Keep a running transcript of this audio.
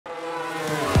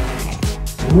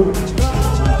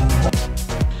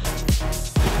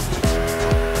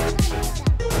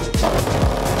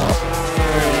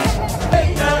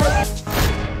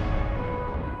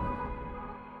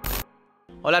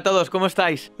Hola a todos, ¿cómo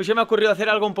estáis? Hoy se me ha ocurrido hacer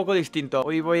algo un poco distinto.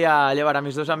 Hoy voy a llevar a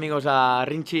mis dos amigos, a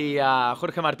Rins y a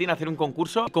Jorge Martín, a hacer un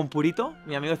concurso con Purito,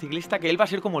 mi amigo ciclista, que él va a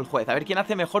ser como el juez. A ver quién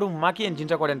hace mejor un maqui en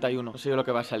jeans a 41. No sé yo lo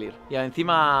que va a salir. Y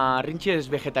encima Rins es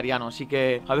vegetariano, así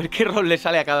que a ver qué rol le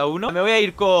sale a cada uno. Me voy a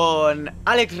ir con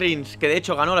Alex Rins, que de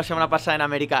hecho ganó la semana pasada en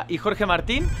América, y Jorge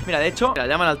Martín. Mira, de hecho, mira,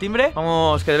 llaman al timbre.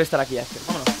 Vamos, que debe estar aquí este.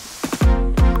 Vámonos.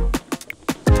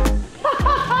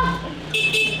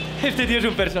 Este tío es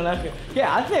un personaje. ¿Qué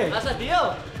haces? ¿Qué pasa, tío?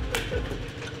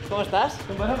 ¿Cómo estás?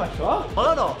 ¿Qué pasó?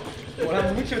 ¿Hola o no? Mola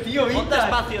mucho, tío. Monta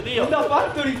espacio, tío. Honda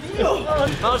Factory, tío.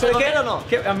 ¿Vamos a coger o no?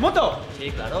 ¿Qué? ¿En moto?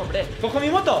 Sí, claro, hombre. ¿Cojo mi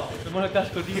moto? Me mola el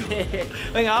casco, tío.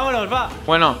 Venga, vámonos, va.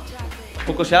 Bueno,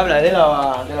 poco se habla de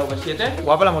la V7.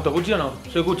 ¿Guapa la moto Gucci o no?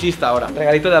 Soy cuchista ahora.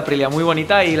 Regalito de Aprilia, muy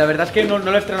bonita. Y la verdad es que no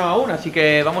lo he estrenado aún, así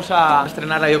que vamos a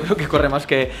estrenarla. Yo creo que corre más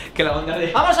que la Honda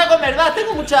de... ¡Vamos a comer, va!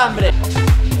 Tengo mucha hambre.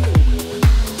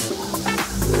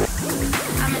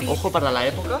 Ojo para la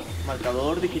época,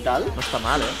 marcador digital, no está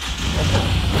mal,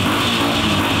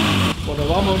 Bueno,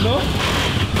 vamos, ¿no?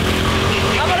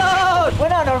 ¡Vámonos!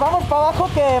 Bueno, nos vamos para abajo,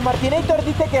 que Martinator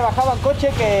dice que bajaba en coche,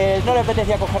 que no le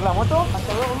apetecía coger la moto.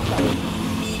 Hasta luego, Lucas.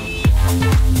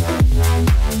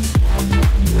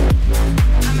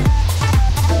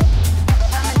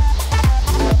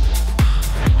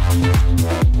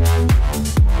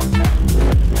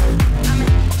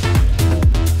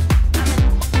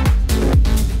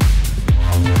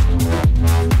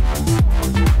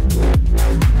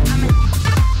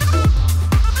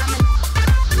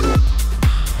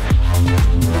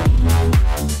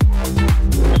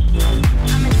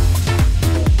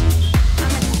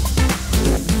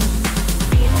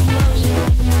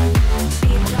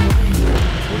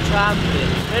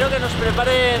 Espero que nos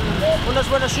preparen unos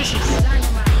buenos sushis.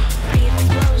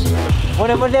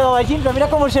 Bueno, hemos llegado allí, pero mira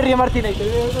cómo se ríe Martinator.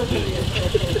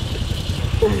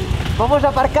 Vamos a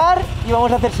aparcar y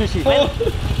vamos a hacer sushi. Bueno,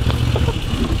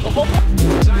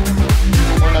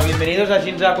 bienvenidos a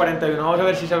Jeans a 41. Vamos a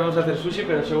ver si sabemos hacer sushi,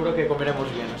 pero seguro que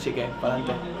comeremos bien, así que, para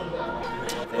adelante.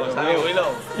 ¿Cómo está mi abuelo?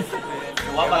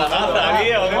 Qué guapa la taza aquí,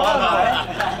 ¿qué pasa,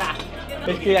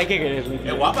 Es que hay que quererle.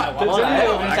 Qué guapa,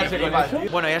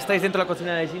 Bueno, ya estáis dentro de la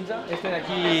cocina de Shinza. Este de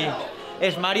aquí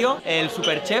es Mario, el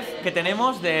super chef que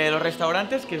tenemos de los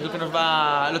restaurantes, que es el que nos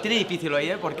va... Lo tiene difícil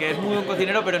hoy, porque es muy buen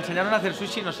cocinero, pero enseñarnos a hacer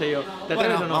sushi no sé yo. ¿Te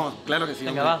atreves o no? Vamos, claro que sí.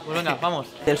 Venga, va, pues venga, vamos.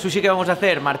 Del sushi que vamos a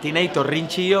hacer, Martinator,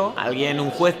 Rinchi y yo,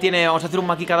 un juez tiene... Vamos a hacer un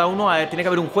maqui cada uno, tiene que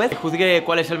haber un juez que juzgue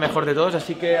cuál es el mejor de todos,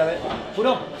 así que, a ver...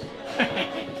 ¡Puro!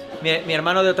 Mi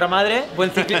hermano de otra madre,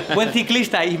 buen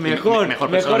ciclista y mejor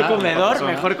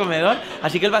comedor.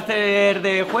 Así que él va a hacer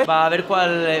de juez, va a ver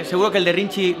cuál. Seguro que el de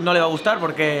Rinchi no le va a gustar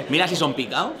porque. Mira si son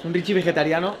picados. Es un Rinchi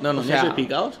vegetariano. No, o sea, si sois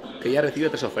picados, que ya recibe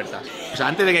 3 ofertas. O sea,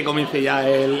 antes de que comience ya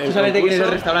el ¿Tú sabes de quién es el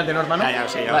concurso... restaurante, no, hermano? Ya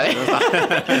sé, Vale.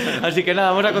 Así que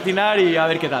nada, vamos a cocinar y a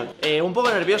ver qué tal. Un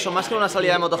poco nervioso, más que una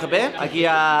salida de MotoGP, aquí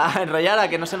a enrollar a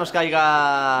que no se nos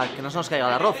caiga el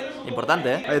arroz.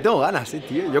 Importante, Yo tengo ganas, sí,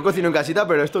 tío. Yo cocino en casita,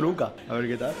 pero esto nunca. A ver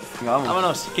qué tal. Venga, vamos.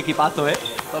 Vámonos. Qué equipazo,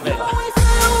 Tope.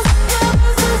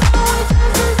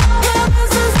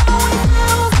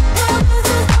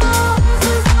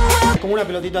 Como una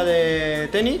pelotita de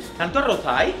tenis. ¿Tanto arroz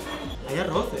hay? Hay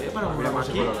arroz, para un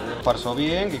maqui. Parso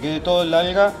bien, que quede todo el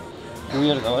alga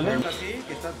cubierta, ¿vale?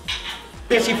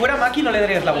 Que si fuera maqui no le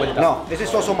darías la vuelta. No, ese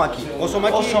es osomaki.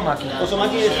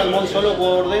 Osomaki es salmón solo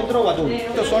por dentro o atún.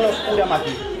 Estos son los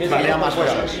uramaki. Que lleva más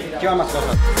cosas. Lleva más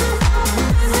cosas.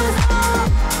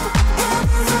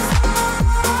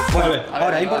 Bueno,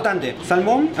 ahora, importante,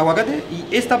 salmón, aguacate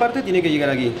y esta parte tiene que llegar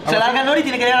aquí. Se larga el nori y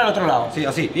tiene que llegar al otro lado. Sí,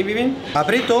 así, bien, bien, bien.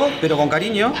 Aprieto, pero con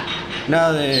cariño.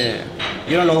 Nada de...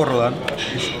 Y ahora lo hago rodar.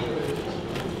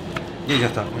 Y ya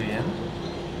está. Muy bien.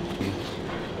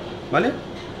 ¿Vale?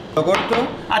 Lo corto.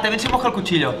 También se moja el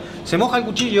cuchillo. Se moja el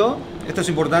cuchillo, esto es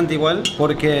importante igual,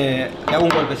 porque le hago un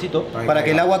golpecito para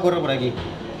que el agua corra por aquí.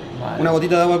 Vale. Una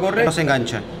gotita de agua corre, no se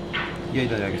engancha. Y ahí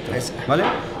tendría que estar. ¿Vale?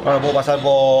 Ahora lo puedo pasar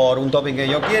por un topping que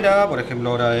yo quiera, por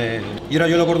ejemplo ahora es... Y ahora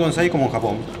yo lo corto en 6 como en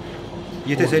Japón.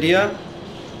 Y este sería...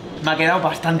 Me ha quedado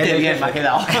bastante bien, me ha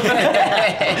quedado.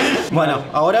 Bueno,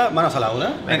 ahora manos a la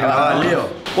obra. Venga, va, al lío.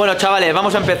 Bueno, chavales,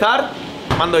 vamos a empezar.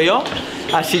 Mando yo.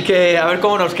 Así que a ver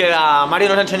cómo nos queda. Mario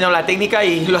nos ha enseñado la técnica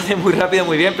y lo hace muy rápido,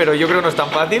 muy bien, pero yo creo que no es tan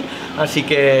fácil. Así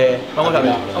que vamos a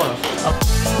ver. Vámonos.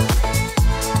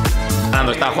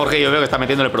 ganando. Está Jorge y yo veo que está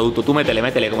metiendo el producto. Tú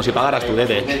métele, como si pagaras tu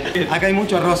dete. Acá hay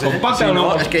mucho arroz, Compacta o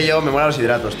no. Es que yo me molan los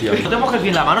hidratos, tío. No te mojes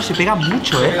bien la mano, se pega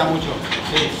mucho, Pega mucho.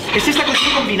 Este está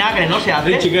cocido con vinagre, ¿no? Se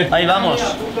hace. Ahí vamos.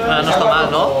 No está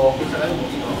mal, ¿no?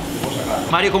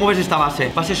 Mario, ¿cómo ves esta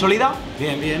base? ¿Base sólida?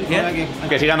 Bien, bien. Bien. Aquí.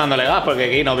 Que sigan dándole gas porque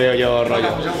aquí no veo yo rollo.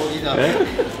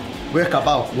 Voy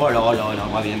escapado. Bueno,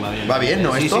 va bien, va bien. ¿Va bien,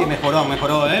 no, Sí, esto? sí,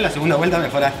 mejoró, La segunda vuelta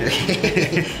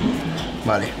mejoraste.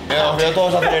 Vale. Os veo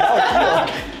todos acelerados,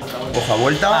 tío. Hoja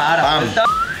vuelta. Ahora, Pam. vuelta.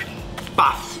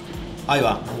 ¡Paf! Ahí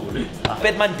va.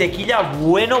 Pez mantequilla,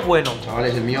 bueno.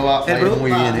 Chavales, el mío va a ir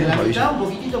muy bien, La lo aviso. mitad, un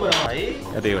poquitito por ahí.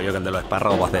 Ya te digo yo que el de los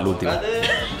espárragos va a ser el último.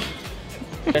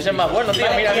 Ese es más bueno, tío.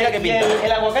 Mira que pinta.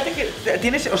 El aguacate que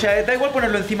tienes, o sea, da igual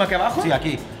ponerlo encima que abajo. Sí,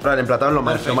 aquí. Ahora, el emplatado es lo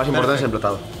más importante, es el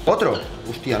emplatado. ¿Otro?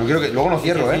 Hostia, no quiero que... Luego no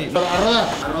cierro, Sí, sí.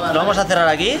 Lo vamos a cerrar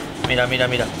aquí. Mira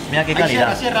qué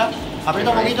calidad. Cierra.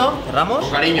 Aprieta un poquito. Cerramos.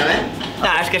 Cariño,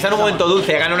 Nah, es que está en un momento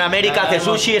dulce, gana una América, hace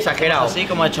sushi, exagerado. Así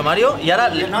como ha hecho Mario. Y ahora...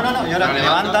 No, y ahora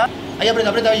levanta. Ahí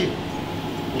aprieta, ahí.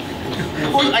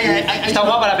 Uy, ahí. Está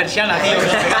guapa la persiana, tío.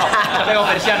 Se ha pegado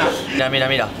persiana. Mira.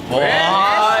 Bien.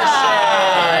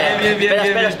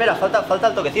 Espera. Falta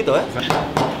el toquecito,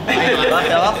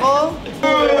 Hacia abajo.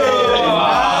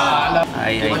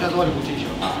 Ahí. Pasa todo el cuchillo.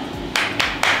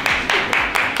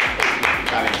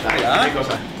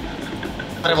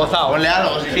 Rebozado. Ponle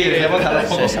algo, Sí, rebozado un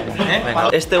poco. Venga,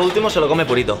 este último se lo come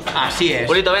Purito. Así es.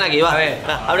 Purito, ven aquí, va. A ver.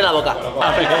 Abre la boca. No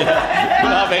más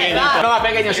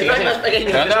pequeño, sí. Es más pequeño.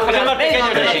 Pero no te vas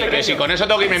a hacer que si con eso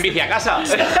tengo que irme en bici a casa.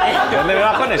 ¿De dónde me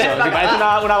vas con eso? Si parece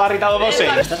una barrita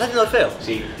 226. ¿Estás haciendo el feo?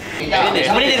 Sí.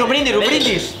 Un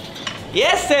brindis. ¡Y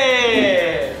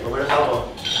ese!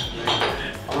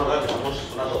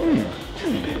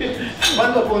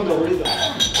 ¿Cuántos puntos, Purito?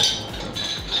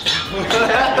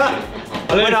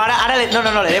 Bueno, ahora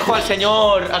le dejo al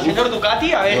señor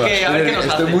Ducati a ver qué nos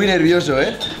hace. muy nervioso,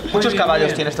 Muchos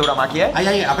caballos tiene este Uramaki, ¿eh?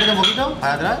 Ahí, aprieta un poquito,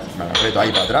 para atrás. Vale, aprieto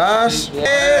ahí para atrás.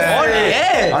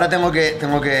 ¡Ole! Ahora tengo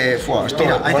que... Fua, esto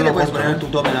Mira, ahí te igual le lo puedes corto, poner ¿no? tu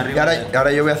tope Y arriba.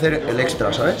 ahora yo voy a hacer el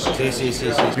extra, ¿sabes? Sí.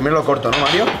 Primero lo corto, ¿no,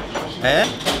 Mario?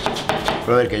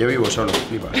 Brother, que yo vivo solo,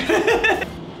 flipas.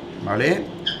 Vale,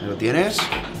 ¿me lo tienes?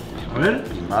 A ver.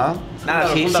 Va. Nada,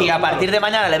 si a partir de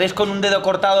mañana le ves con un dedo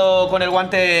cortado con el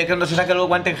guante, que no se saque el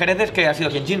guante en Jerez, es que ha sido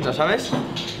quien chincha, ¿sabes?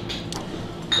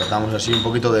 Cortamos así un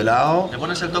poquito de lado. ¿Le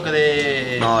pones el toque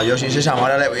de...? No, yo sin sésamo,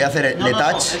 ahora le voy a hacer el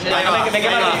touch. Me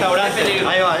quema el restaurante.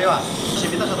 Ahí va. Si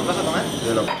invitas a tu casa a comer.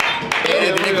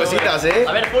 Tiene cositas,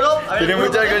 A ver, Puro. A ver, Tiene Puro,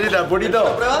 muchas come. cositas,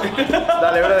 Purito. Prueba.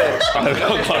 Dale, brother.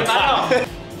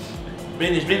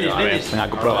 Brindis. Venga,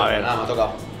 prueba, a ver. me ha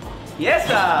tocado. ¡Y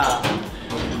esa!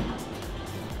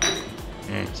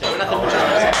 Se pueden hacer muchos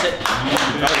memes.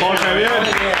 Jorge, bien.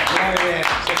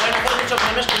 Se pueden hacer muchos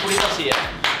memes con Purito así,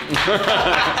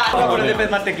 Vamos a ponerle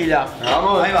pez mantequilla.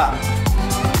 Vamos. Ahí va.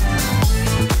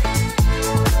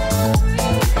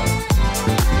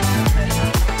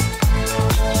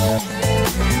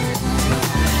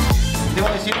 Debo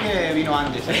decir que vino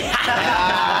antes,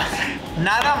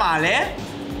 Nada mal, ¿eh?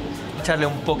 Echarle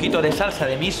un poquito de salsa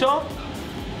de miso.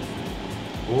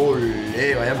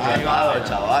 Vaya emplatado,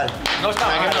 chaval. No está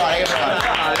mal. Hay que probar.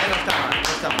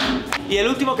 No está mal. Y el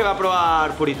último que va a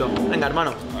probar Purito. Venga,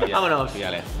 hermano. Vámonos.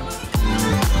 Fíjale.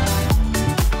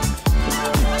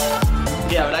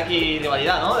 Y habrá aquí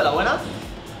rivalidad, ¿no? De la buena.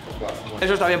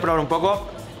 Eso está bien probar un poco.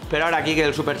 Pero ahora aquí que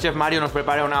el superchef Mario nos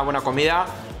prepare una buena comida,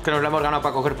 que nos la hemos ganado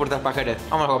para coger puertas para Jerez.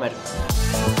 Vamos a comer.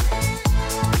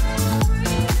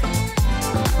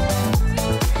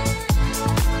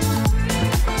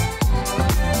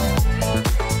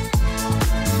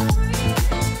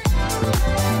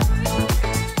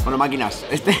 Bueno, máquinas.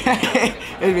 Este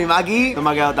es mi maqui. No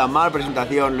me ha quedado tan mal,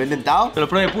 presentación. Lo he intentado. Te lo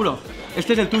pruebe puro.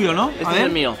 Este es el tuyo, ¿no? Este es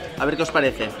el mío. A ver qué os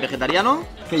parece. Vegetariano.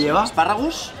 ¿Qué lleva?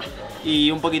 Espárragos.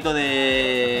 Y un poquito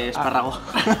de espárrago.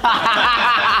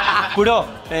 Puro.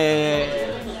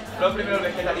 Prueba primero el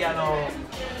vegetariano.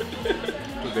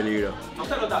 Qué peligro.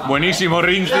 Buenísimo,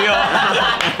 Rins, tío.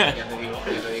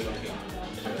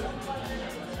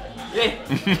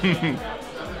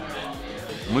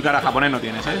 Muy cara japonés no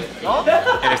tienes, ¿eh? ¿No?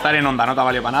 El estar en onda no te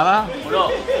valió para nada. No.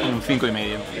 Un 5,5.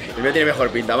 El mío tiene mejor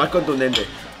pinta, más contundente.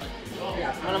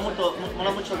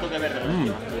 Mola mucho el toque verde.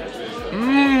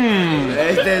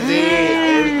 Este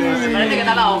sí. Me parece que te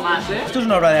ha dado más, ¿eh? Esto es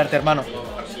una obra de arte, hermano.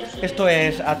 Esto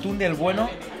es atún del bueno,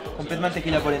 con pez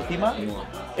mantequilla por encima.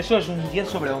 Eso es un 10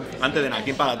 sobre 11. Antes de nada,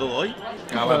 ¿quién paga todo hoy?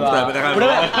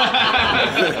 Prueba.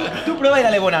 Tú prueba y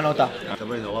dale buena nota. Está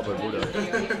poniendo guapo el puro.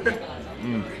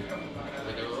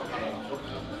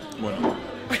 Bueno.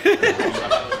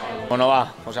 Bueno,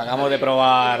 va, pues acabamos de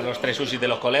probar los 3 sushis de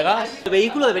los colegas. El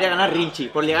vehículo debería ganar Rinchi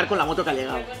por llegar con la moto que ha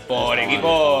llegado. Por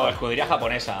equipo escudería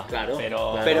japonesa. Claro.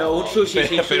 Pero un sushi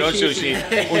sin pero un sushi.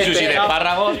 Un sushi de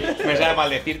espárragos. Me sabe mal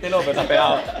decírtelo, pero te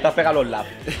has pegado los laps.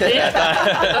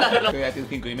 Voy a decir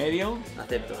un 5,5.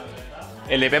 Acepto.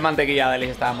 El de pez mantequilla de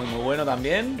Aleix estaba muy bueno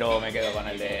también, pero me quedo con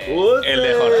el de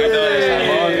Jorgito de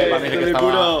salmón, que parece que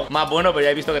estaba más bueno, pero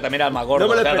ya he visto que también era el más gordo.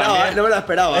 No me lo esperaba, no me lo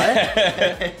esperaba,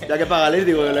 Ya que paga Aleix,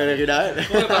 digo que lo elegirá,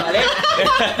 ¿Cómo que paga Aleix?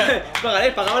 Paga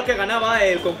Aleix, pagaba el que ganaba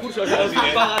el concurso, o sea, los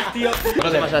pagas, tío.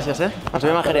 Muchas gracias, Nos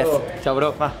vemos a Jerez. Chao,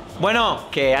 bro. Bueno,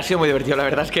 que ha sido muy divertido, la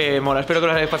verdad es que mola, espero que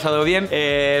lo hayáis pasado bien.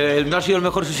 No ha sido el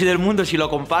mejor sushi del mundo si lo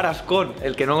comparas con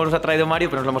el que no nos ha traído Mario,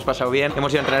 pero nos lo hemos pasado bien.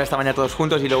 Hemos ido a entrenar esta mañana todos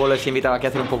juntos y luego les invitaba aquí a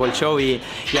hacer un poco el show y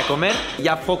a comer.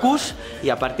 Ya focus,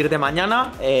 y a partir de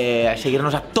mañana a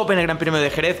seguirnos a tope en el Gran Premio de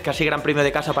Jerez, casi Gran Premio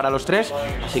de casa para los 3,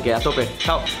 así que a tope.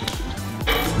 Chao.